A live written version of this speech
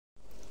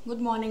Good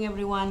morning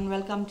everyone,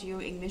 welcome to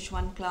your English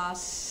 1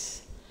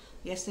 class.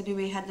 Yesterday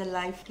we had the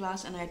live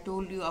class and I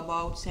told you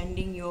about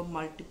sending your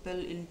multiple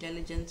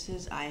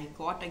intelligences. I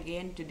got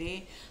again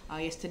today,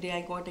 yesterday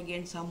I got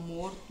again some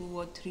more, 2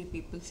 or 3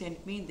 people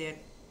sent me their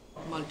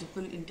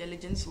multiple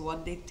intelligence,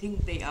 what they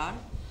think they are.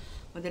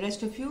 But the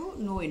rest of you,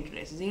 no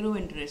interest, zero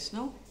interest,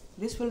 no?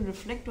 This will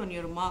reflect on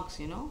your marks,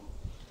 you know.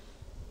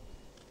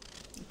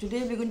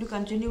 Today we're going to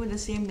continue with the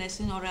same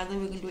lesson, or rather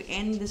we're going to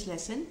end this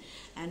lesson,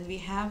 and we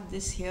have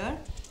this here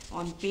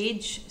on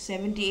page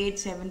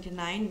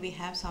 78-79. We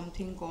have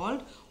something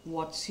called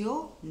what's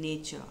your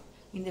nature.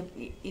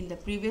 In the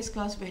previous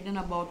class we had done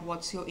about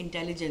what's your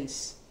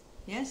intelligence,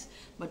 yes,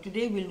 but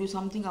today we'll do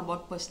something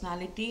about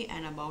personality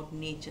and about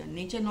nature.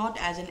 Nature not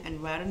as an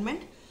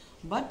environment,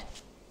 but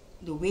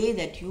the way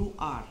that you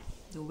are,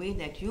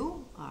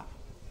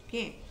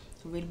 okay.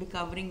 So we'll be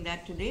covering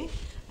that today,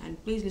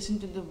 and please listen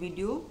to the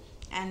video,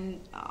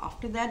 and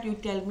after that you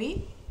tell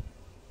me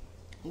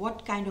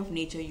what kind of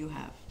nature you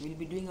have. We'll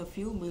be doing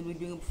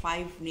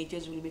 5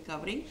 natures we'll be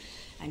covering,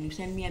 and you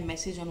send me a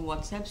message on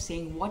WhatsApp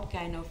saying what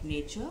kind of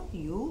nature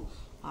you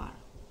are.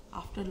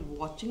 After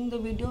watching the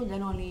video,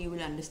 then only you will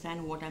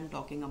understand what I'm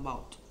talking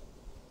about.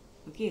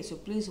 Okay, so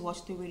please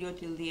watch the video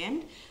till the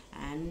end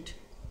and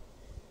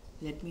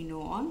let me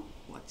know on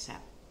WhatsApp.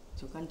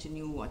 So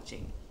continue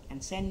watching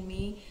and send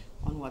me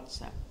on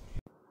WhatsApp.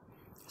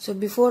 So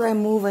before I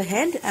move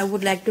ahead, I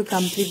would like to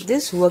complete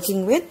this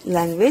working with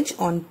language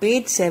on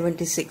page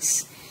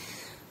 76.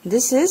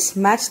 This is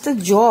match the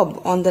job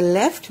on the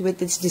left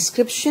with its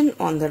description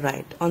on the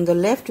right. On the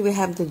left we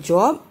have the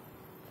job,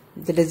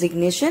 the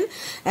designation,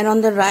 and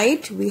on the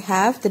right we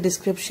have the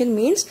description,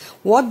 means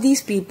what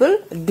these people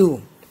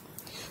do.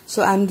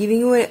 So I'm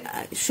giving you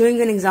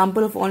showing an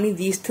example of only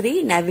these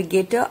 3: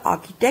 navigator,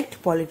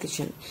 architect,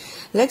 politician.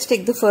 Let's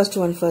take the first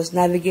one first,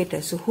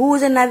 navigator. So who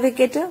is a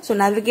navigator? So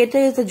navigator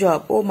is the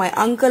job. Oh, my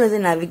uncle is a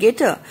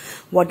navigator.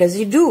 What does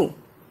he do?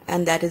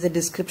 And that is the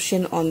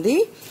description on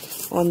the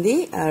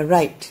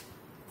right.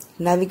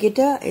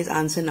 Navigator is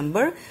answer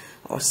number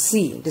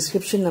C,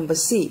 description number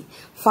C.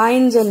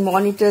 Finds and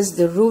monitors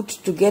the route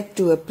to get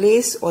to a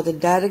place or the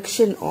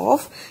direction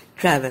of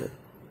travel.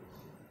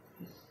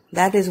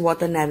 That is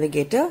what a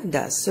navigator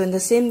does. So in the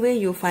same way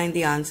you find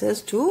the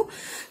answers to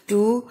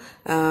 2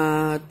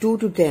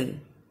 to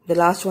 10. The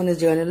last one is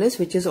journalist,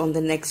 which is on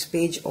the next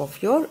page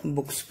of your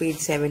books, page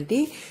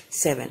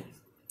 77.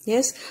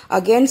 Yes,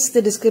 against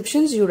the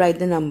descriptions you write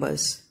the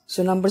numbers.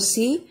 So number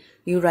C,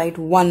 you write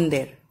 1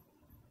 there.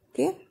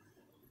 Okay.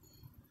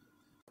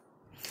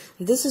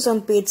 This is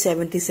on page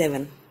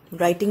 77.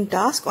 Writing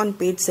task on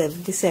page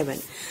 77.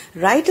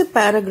 Write a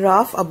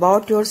paragraph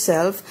about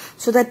yourself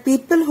so that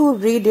people who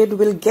read it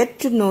will get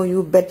to know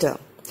you better.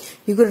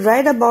 You could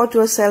write about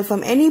yourself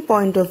from any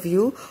point of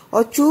view,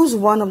 or choose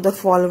one of the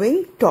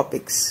following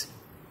topics.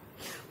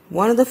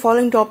 One of the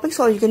following topics,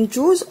 or you can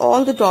choose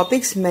all the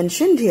topics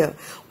mentioned here.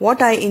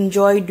 What I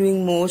enjoy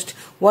doing most,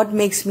 what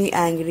makes me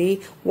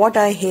angry, what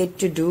I hate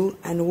to do,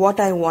 and what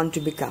I want to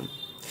become.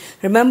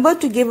 Remember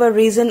to give a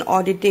reason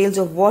or details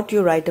of what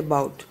you write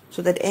about,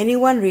 so that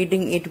anyone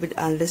reading it will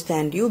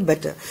understand you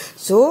better.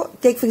 So,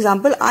 take for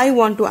example, I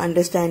want to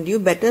understand you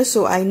better,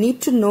 so I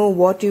need to know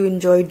what you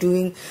enjoy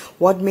doing,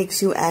 what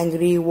makes you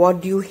angry,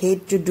 what you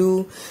hate to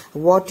do,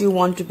 what you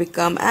want to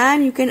become,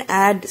 and you can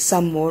add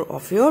some more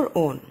of your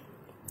own.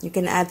 You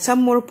can add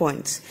some more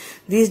points.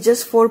 These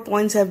just 4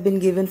 points have been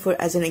given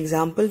as an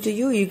example to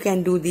you. You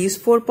can do these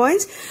 4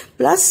 points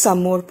plus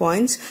some more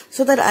points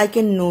so that I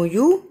can know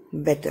you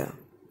better.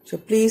 So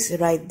please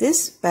write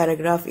this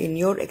paragraph in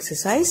your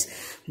exercise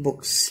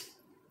books.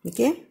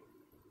 Okay.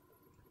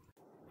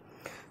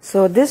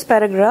 So this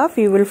paragraph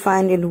you will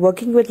find in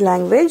Working with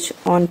Language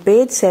on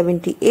page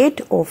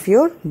 78 of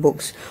your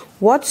books.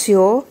 What's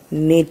your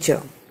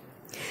nature?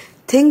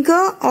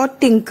 Thinker or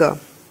tinker?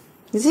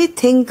 You see,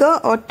 thinker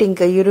or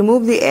tinker. You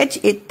remove the H,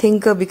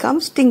 thinker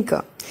becomes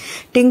tinker.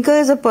 Tinker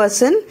is a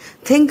person.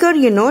 Thinker,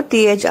 you know,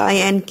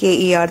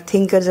 T-H-I-N-K-E-R.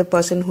 Thinker is a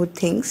person who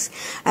thinks.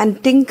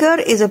 And tinker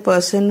is a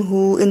person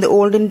who, in the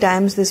olden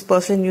times, this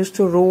person used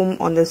to roam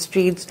on the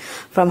streets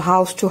from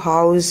house to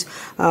house,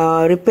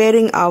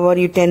 repairing our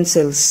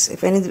utensils.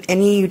 If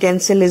any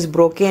utensil is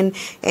broken,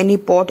 any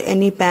pot,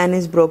 any pan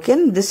is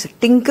broken, this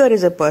tinker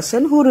is a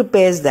person who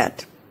repairs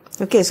that.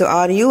 Okay, so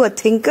are you a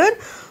thinker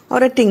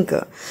or a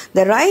tinker?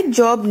 The right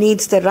job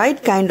needs the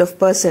right kind of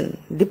person.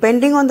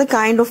 Depending on the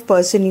kind of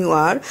person you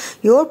are,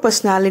 your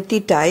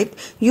personality type,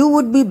 you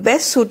would be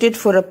best suited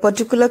for a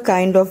particular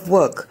kind of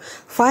work.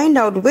 Find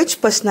out which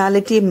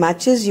personality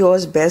matches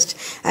yours best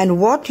and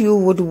what you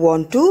would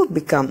want to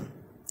become.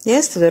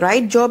 Yes, so the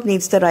right job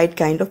needs the right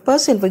kind of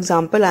person. For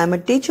example, I am a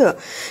teacher.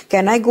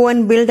 Can I go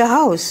and build a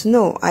house?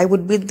 No, I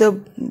would be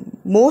the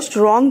most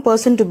wrong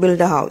person to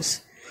build a house,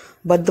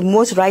 but the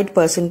most right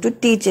person to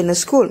teach in a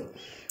school.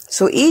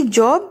 So each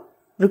job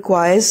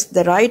requires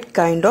the right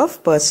kind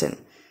of person.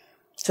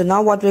 So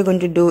now what we're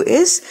going to do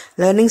is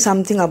learning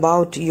something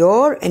about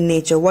your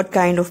nature, what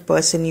kind of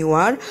person you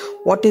are,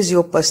 what is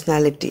your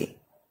personality.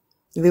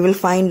 We will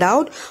find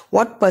out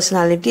what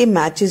personality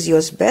matches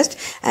yours best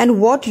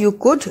and what you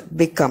could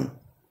become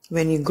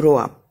when you grow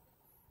up.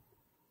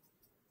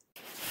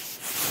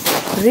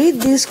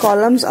 Read these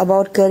columns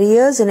about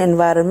careers and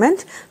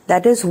environment,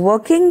 that is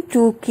working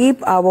to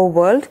keep our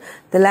world,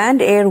 the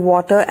land, air,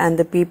 water and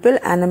the people,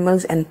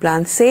 animals and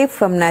plants safe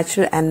from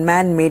natural and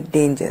man-made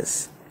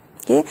dangers.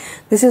 Okay,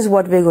 this is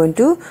what we're going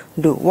to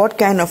do. What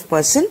kind of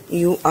person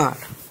you are.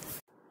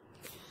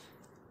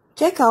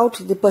 Check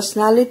out the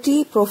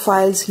personality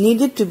profiles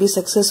needed to be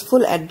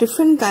successful at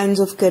different kinds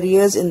of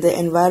careers in the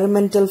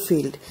environmental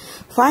field.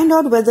 Find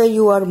out whether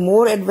you are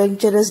more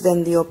adventurous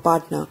than your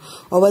partner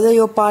or whether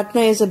your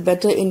partner is a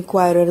better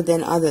inquirer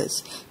than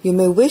others. You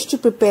may wish to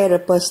prepare a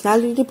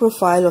personality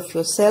profile of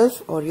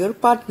yourself or your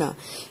partner.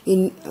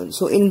 In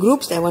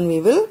groups, that one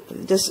we will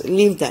just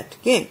leave that.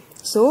 Okay.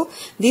 So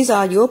these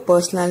are your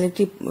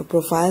personality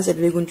profiles that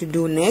we're going to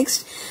do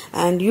next,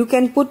 and you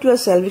can put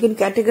yourself, you can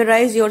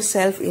categorize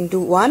yourself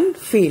into one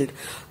field.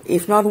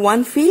 If not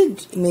one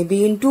field,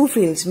 maybe in two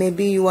fields.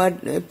 Maybe you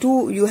have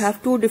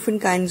two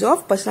different kinds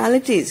of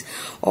personalities,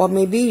 or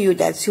maybe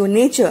that's your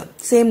nature.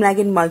 Same like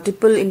in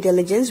multiple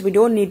intelligence, we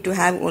don't need to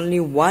have only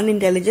one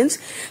intelligence.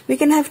 We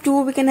can have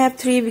two, we can have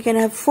three, we can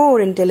have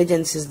four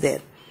intelligences there,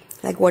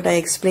 like what I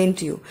explained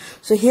to you.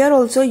 So here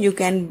also you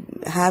can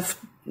have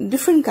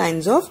different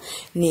kinds of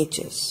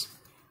natures.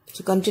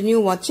 So continue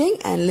watching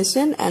and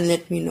listen and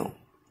let me know.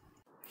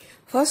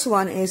 First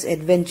one is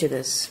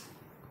adventurous.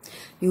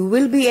 You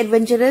will be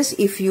adventurous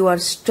if you are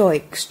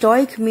stoic.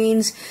 Stoic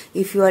means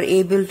if you are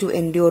able to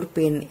endure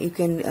pain. You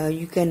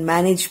can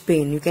manage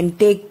pain. You can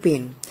take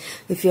pain.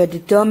 If you are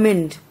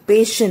determined,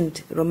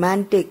 patient,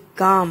 romantic,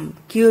 calm,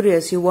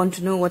 curious, you want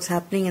to know what's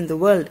happening in the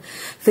world.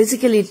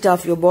 Physically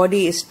tough, your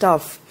body is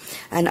tough.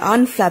 And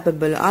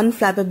unflappable.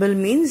 Unflappable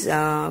means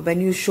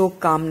when you show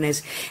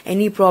calmness.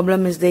 Any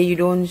problem is there, you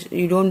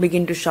don't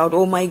begin to shout,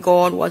 oh my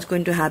God, what's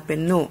going to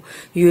happen? No,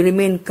 you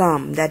remain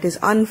calm. That is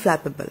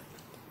unflappable.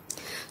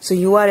 So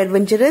you are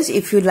adventurous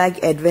if you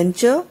like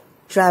adventure,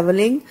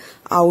 traveling,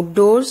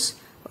 outdoors,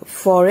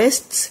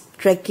 forests,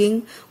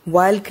 trekking,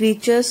 wild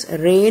creatures,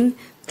 rain,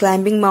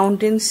 climbing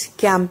mountains,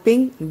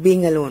 camping,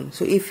 being alone.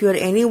 So if you are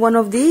any one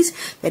of these,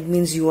 that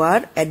means you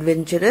are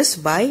adventurous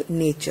by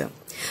nature.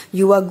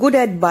 You are good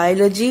at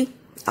biology,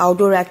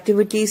 outdoor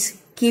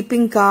activities,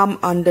 keeping calm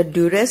under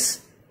duress.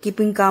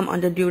 Keeping calm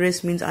under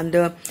duress means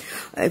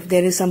if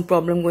there is some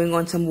problem going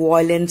on, some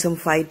violence, some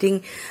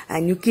fighting,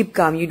 and you keep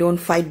calm, you don't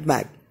fight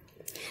back.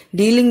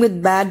 Dealing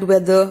with bad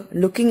weather,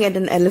 looking at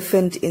an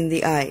elephant in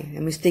the eye.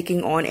 That means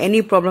taking on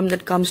any problem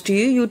that comes to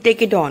you, you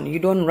take it on. You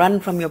don't run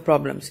from your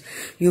problems.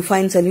 You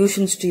find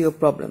solutions to your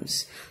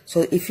problems.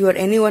 So if you are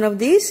any one of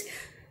these,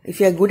 if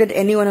you are good at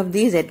any one of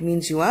these, that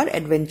means you are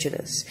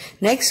adventurous.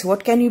 Next,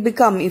 what can you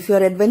become? If you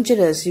are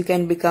adventurous, you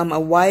can become a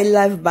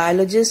wildlife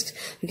biologist,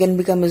 you can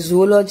become a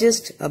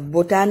zoologist, a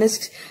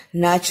botanist,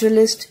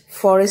 naturalist,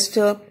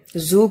 forester,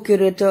 zoo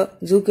curator.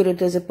 Zoo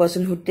curator is a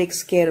person who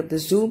takes care of the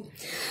zoo.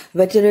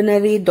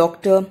 Veterinary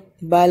doctor,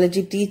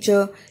 biology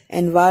teacher,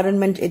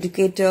 environment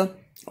educator,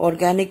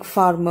 organic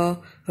farmer,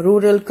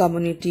 rural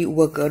community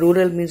worker.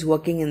 Rural means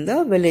working in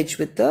the village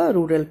with the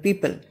rural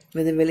people,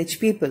 with the village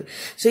people.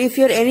 So if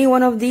you're any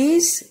one of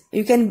these,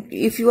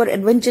 if you are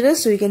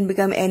adventurous, so you can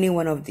become any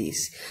one of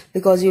these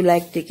because you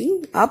like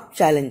taking up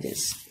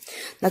challenges.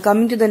 Now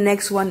coming to the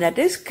next one, that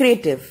is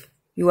creative.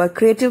 You are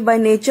creative by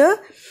nature.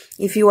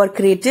 If you are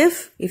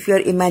creative, if you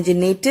are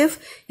imaginative,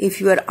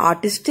 if you are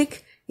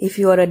artistic, if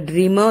you are a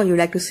dreamer, you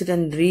like to sit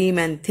and dream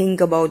and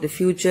think about the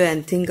future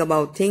and think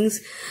about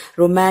things.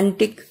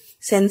 Romantic,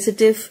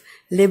 sensitive,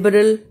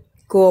 liberal,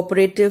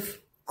 cooperative,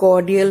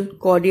 cordial.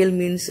 Cordial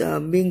means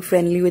being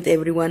friendly with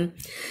everyone.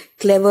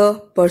 Clever,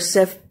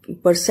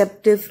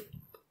 perceptive.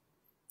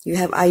 You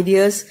have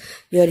ideas.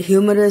 You are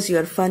humorous. You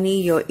are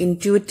funny. You are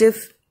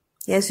intuitive.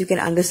 Yes, you can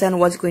understand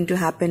what's going to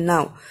happen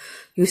now.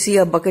 You see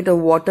a bucket of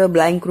water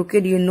lying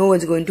crooked, you know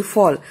it's going to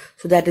fall.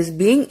 So that is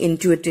being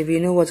intuitive. You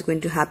know what's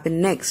going to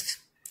happen next.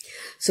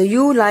 So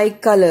you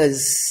like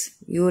colors.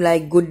 You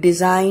like good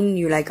design,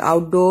 you like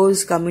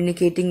outdoors,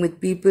 communicating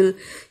with people,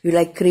 you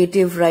like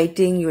creative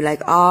writing, you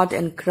like art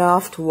and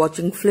craft,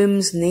 watching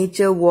films,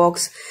 nature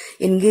walks,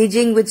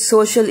 engaging with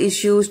social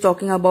issues,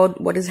 talking about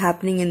what is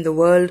happening in the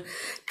world,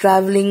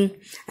 traveling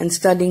and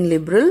studying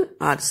liberal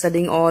arts,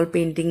 studying all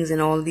paintings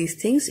and all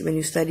these things. When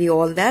you study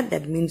all that,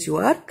 that means you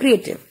are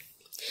creative.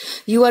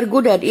 You are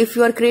good at, if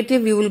you are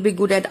creative, you will be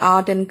good at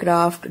art and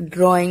craft,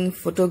 drawing,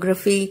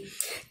 photography,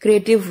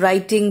 creative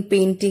writing,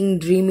 painting,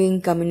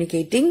 dreaming,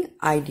 communicating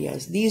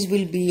ideas. These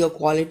will be your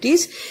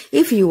qualities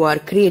if you are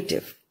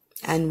creative.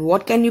 And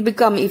what can you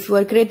become if you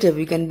are creative?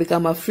 You can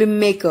become a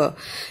filmmaker,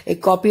 a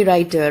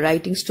copywriter,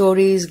 writing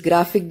stories,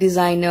 graphic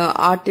designer,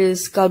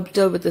 artist,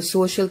 sculptor with a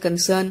social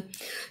concern.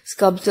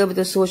 Sculptor with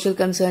a social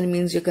concern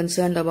means you're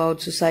concerned about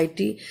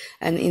society,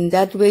 and in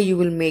that way you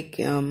will make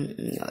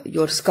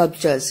your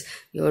sculptures,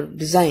 your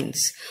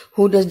designs.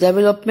 Who does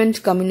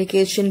development,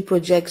 communication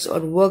projects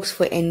or works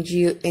for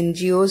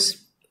NGOs.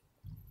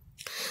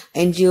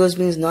 NGOs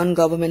means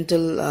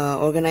non-governmental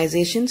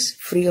organizations,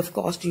 free of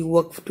cost. You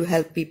work to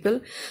help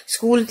people.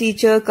 School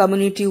teacher,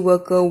 community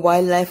worker,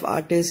 wildlife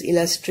artist,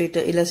 illustrator.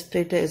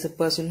 Illustrator is a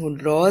person who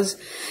draws.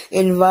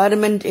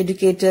 Environment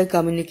educator,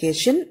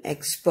 communication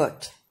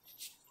expert,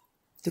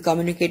 to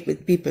communicate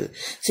with people.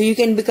 So you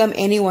can become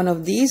any one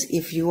of these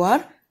if you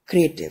are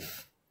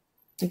creative.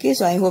 Okay,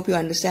 so I hope you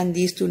understand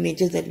these two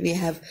natures that we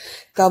have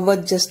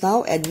covered just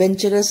now,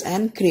 adventurous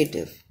and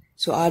creative.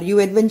 So are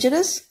you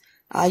adventurous?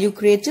 Are you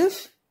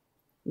creative?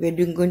 We're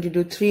going to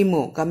do 3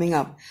 more coming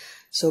up.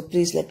 So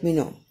please let me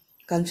know.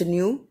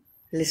 Continue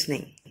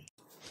listening.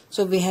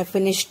 So we have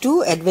finished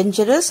 2,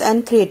 adventurous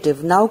and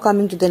creative. Now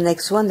coming to the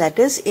next one, that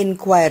is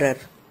inquirer.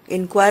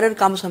 Inquirer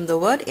comes from the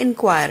word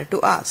inquire,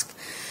 to ask.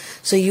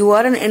 So you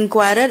are an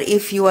inquirer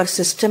if you are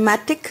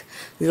systematic,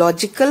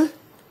 logical,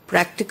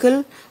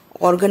 practical,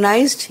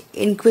 organized,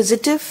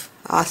 inquisitive,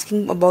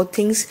 asking about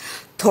things,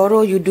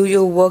 thorough, you do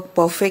your work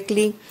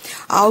perfectly,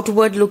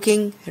 outward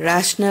looking,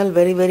 rational,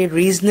 very, very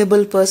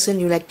reasonable person,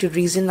 you like to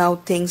reason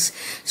out things,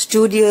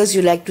 studious,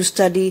 you like to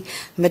study,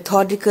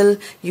 methodical,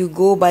 you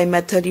go by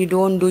method, you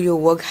don't do your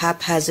work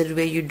haphazard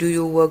way, you do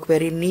your work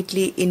very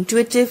neatly,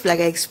 intuitive,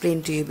 like I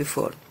explained to you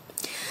before.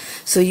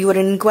 So you are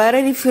an inquirer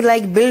if you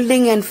like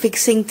building and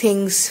fixing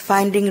things,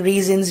 finding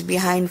reasons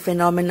behind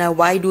phenomena.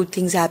 Why do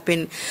things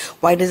happen?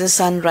 Why does the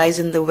sun rise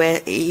in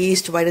the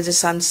east? Why does the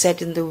sun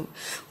set in the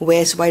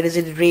west? Why does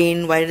it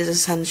rain? Why does the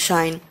sun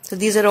shine? So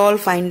these are all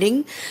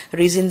finding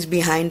reasons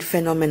behind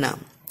phenomena.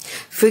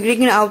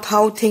 Figuring out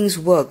how things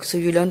work. So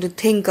you learn to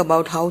think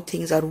about how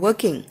things are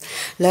working.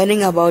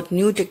 Learning about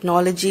new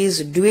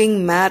technologies,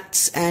 doing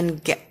maths and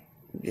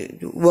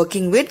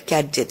working with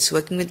gadgets.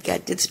 Working with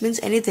gadgets means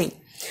anything.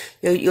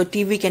 Your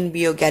TV can be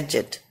your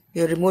gadget.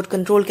 Your remote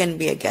control can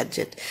be a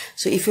gadget.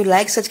 So if you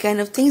like such kind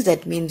of things,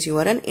 that means you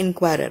are an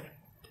inquirer.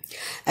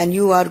 And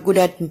you are good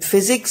at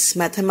physics,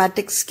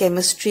 mathematics,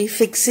 chemistry,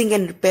 fixing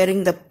and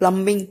repairing the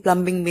plumbing.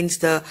 Plumbing means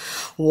the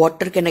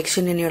water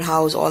connection in your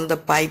house, all the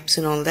pipes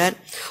and all that.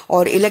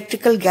 Or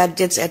electrical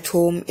gadgets at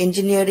home,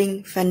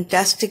 engineering,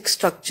 fantastic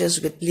structures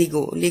with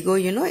Lego. Lego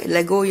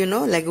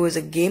is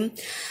a game,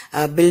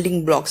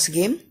 building blocks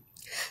game.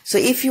 So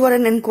if you are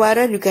an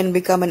inquirer, you can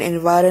become an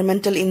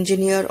environmental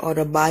engineer or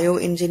a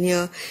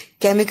bioengineer,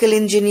 chemical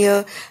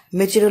engineer,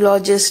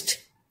 meteorologist,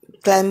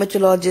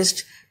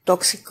 climatologist,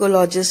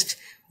 toxicologist,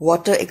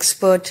 water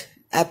expert,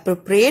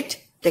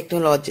 appropriate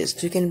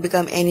technologist. You can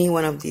become any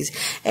one of these.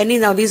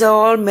 Now these are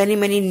all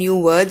many new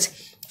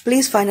words.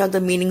 Please find out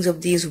the meanings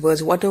of these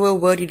words. Whatever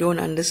word you don't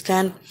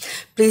understand,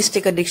 please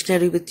take a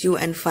dictionary with you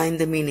and find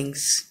the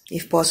meanings.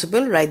 If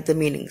possible, write the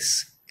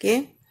meanings.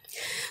 Okay.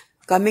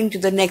 Coming to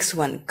the next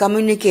one,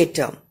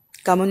 communicator.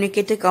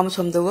 Communicator comes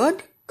from the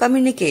word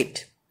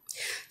communicate.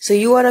 So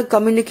you are a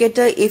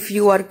communicator if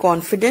you are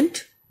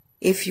confident,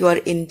 if you are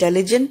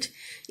intelligent,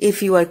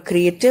 if you are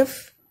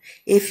creative,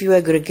 if you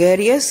are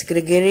gregarious.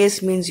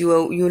 Gregarious means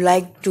you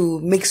like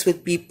to mix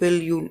with people,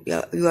 you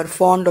are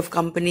fond of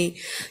company,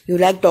 you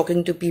like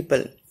talking to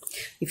people.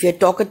 If you are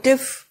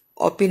talkative,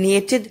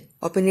 opinionated.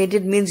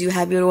 Opinionated means you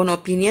have your own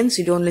opinions,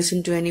 you don't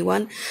listen to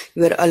anyone.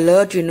 You are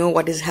alert, you know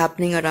what is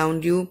happening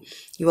around you.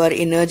 You are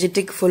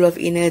energetic, full of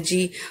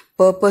energy,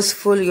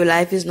 purposeful. Your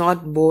life is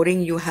not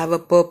boring, you have a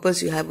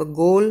purpose, you have a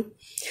goal.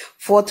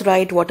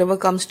 Forthright, whatever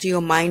comes to your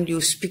mind,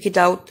 you speak it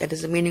out. That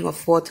is the meaning of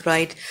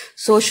forthright.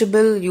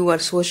 Sociable, you are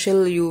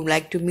social, you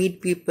like to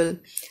meet people.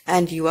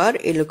 And you are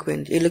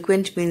eloquent.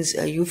 Eloquent means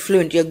you're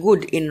fluent, you're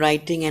good in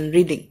writing and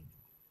reading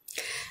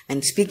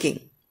and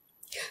speaking.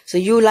 So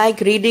you like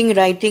reading,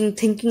 writing,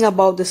 thinking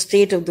about the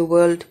state of the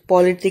world,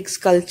 politics,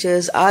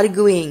 cultures,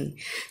 arguing,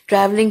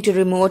 traveling to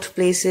remote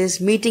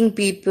places, meeting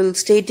people,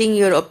 stating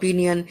your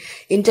opinion,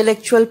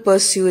 intellectual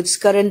pursuits,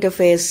 current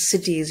affairs,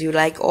 cities. You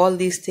like all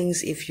these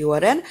things if you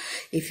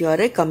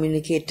are a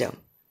communicator.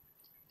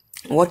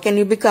 What can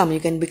you become? You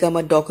can become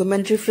a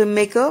documentary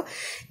filmmaker,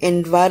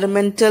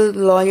 environmental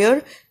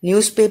lawyer,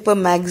 newspaper,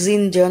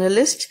 magazine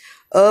journalist,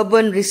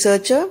 urban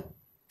researcher.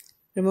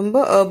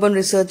 Remember, urban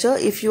researcher.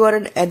 If you are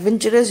an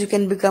adventurous, you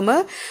can become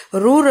a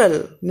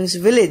rural, means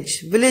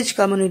village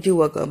community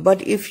worker.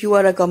 But if you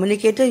are a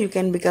communicator, you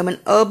can become an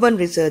urban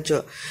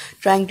researcher,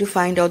 trying to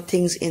find out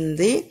things in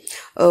the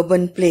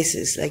urban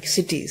places like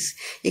cities.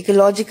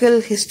 Ecological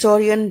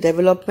historian,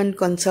 development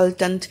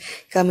consultant,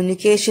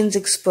 communications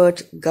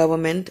expert,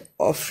 government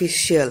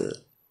official.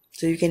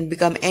 So you can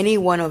become any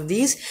one of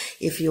these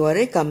if you are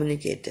a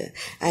communicator.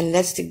 And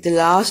let's take the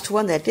last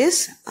one, that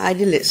is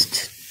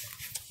idealist.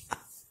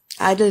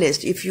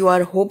 Idealist, if you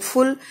are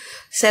hopeful,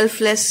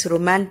 selfless,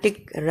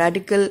 romantic,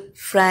 radical,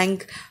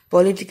 frank,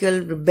 political,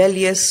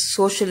 rebellious,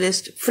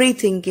 socialist,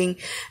 free-thinking,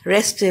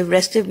 restive.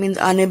 Restive means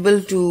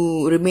unable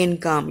to remain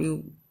calm.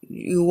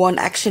 You want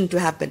action to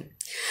happen.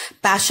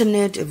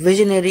 Passionate,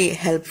 visionary,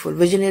 helpful.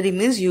 Visionary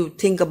means you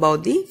think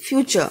about the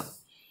future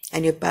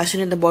and you're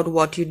passionate about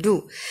what you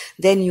do.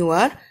 Then you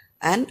are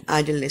an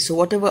idealist. So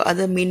whatever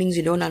other meanings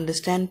you don't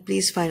understand,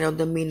 please find out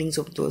the meanings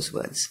of those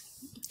words.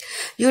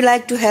 You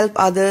like to help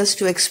others,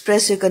 to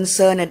express your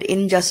concern at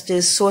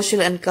injustice,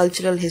 social and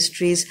cultural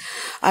histories,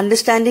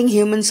 understanding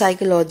human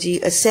psychology,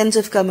 a sense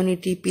of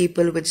community,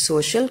 people with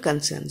social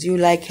concerns. You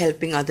like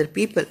helping other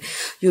people.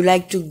 You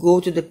like to go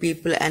to the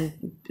people and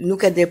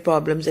look at their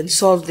problems and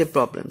solve their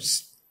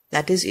problems.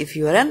 That is if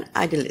you are an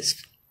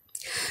idealist.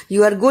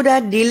 You are good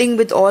at dealing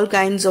with all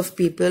kinds of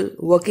people,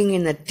 working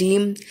in a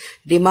team,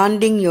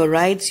 demanding your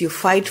rights, you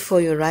fight for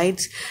your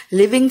rights,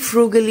 living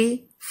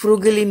frugally.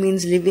 Frugally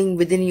means living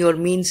within your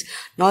means,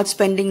 not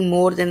spending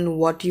more than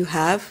what you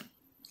have.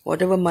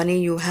 Whatever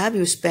money you have,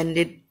 you spend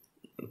it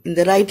in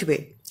the right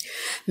way.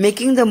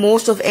 Making the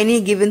most of any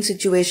given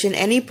situation,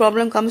 any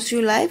problem comes to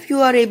your life,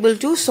 you are able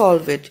to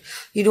solve it.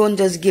 You don't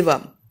just give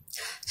up.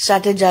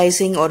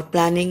 Strategizing or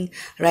planning,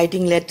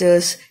 writing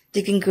letters,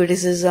 taking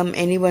criticism.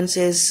 Anyone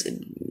says,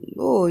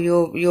 oh,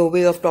 your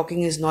way of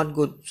talking is not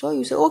good. So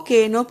you say,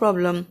 okay, no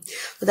problem.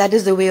 So that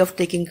is the way of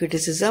taking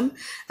criticism.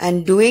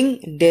 And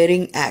doing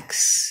daring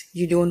acts.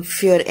 You don't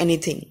fear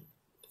anything.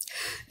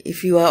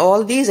 If you are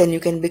all these, and you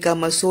can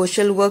become a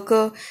social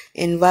worker,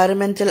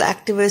 environmental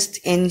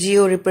activist,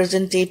 NGO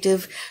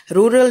representative,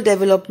 rural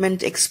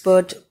development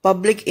expert,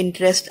 public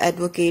interest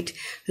advocate,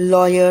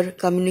 lawyer,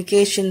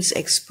 communications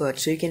expert.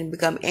 So you can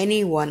become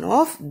any one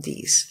of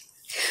these.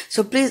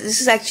 So please, this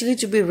is actually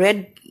to be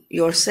read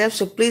yourself.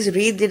 So please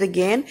read it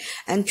again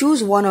and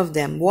choose one of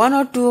them, one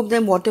or two of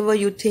them, whatever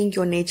you think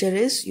your nature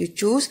is, you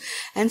choose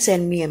and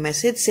send me a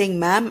message saying,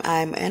 ma'am,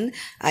 I'm an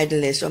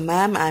idealist, or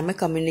ma'am, I'm a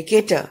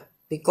communicator.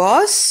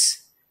 Because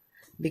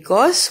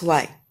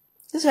why?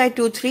 Just write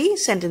 2-3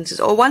 sentences,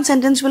 or one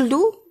sentence will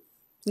do.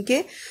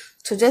 Okay.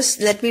 So just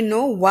let me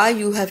know why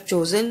you have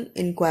chosen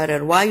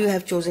inquirer, why you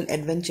have chosen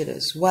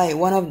adventurous, why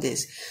one of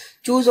these.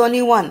 Choose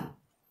only one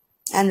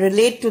and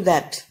relate to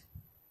that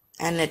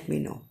and let me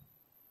know.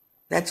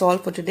 That's all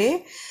for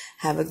today.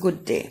 Have a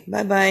good day.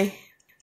 Bye-bye.